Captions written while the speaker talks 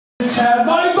Chad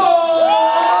Michael!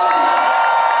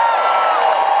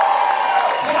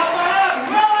 We also have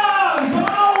Willem! Come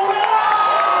on,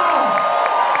 Willem!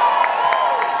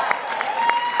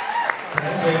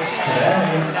 Today, bitch,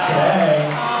 today.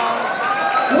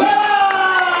 Willem!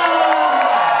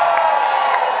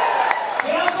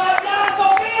 We also have Yana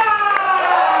Sophia!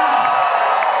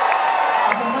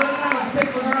 That's the first time the stick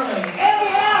was early. And we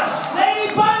have Lady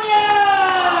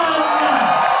Bunyan!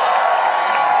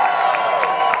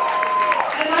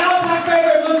 And my all-time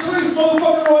favorite, Latrice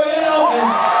motherfucking Royale is...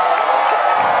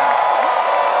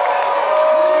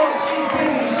 She's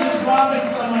busy. She's robbing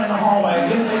someone in the hallway.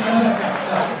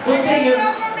 We'll see you.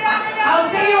 I'll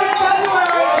see you in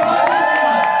February.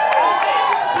 Thank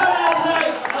you for coming out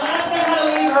tonight. Alaska had to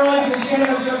leave early because she had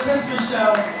to go do a Christmas show.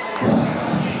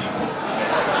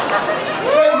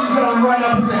 Ladies and gentlemen, right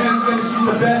now put your hands together. She's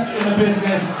the best in the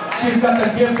business. She's got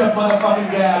the gift of motherfucking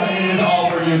gab, and it is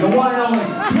all for you. The one and only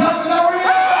Bianca Del Rio!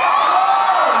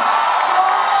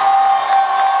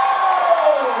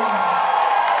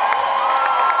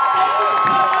 Thank you for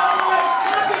coming out tonight.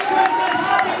 Happy Christmas,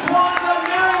 happy Kwanzaa,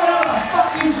 Merry whatever the fuck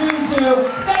you choose to.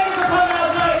 Thank you for coming out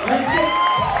tonight. Let's get...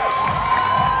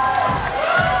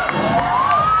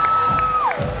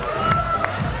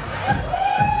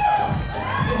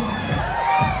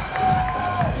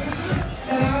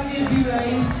 And I'll give you the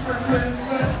AIDS for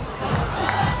Christmas.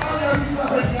 I know you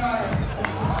already got it.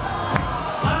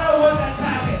 I don't know what that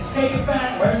package. Take it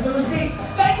back. Where's the receipt?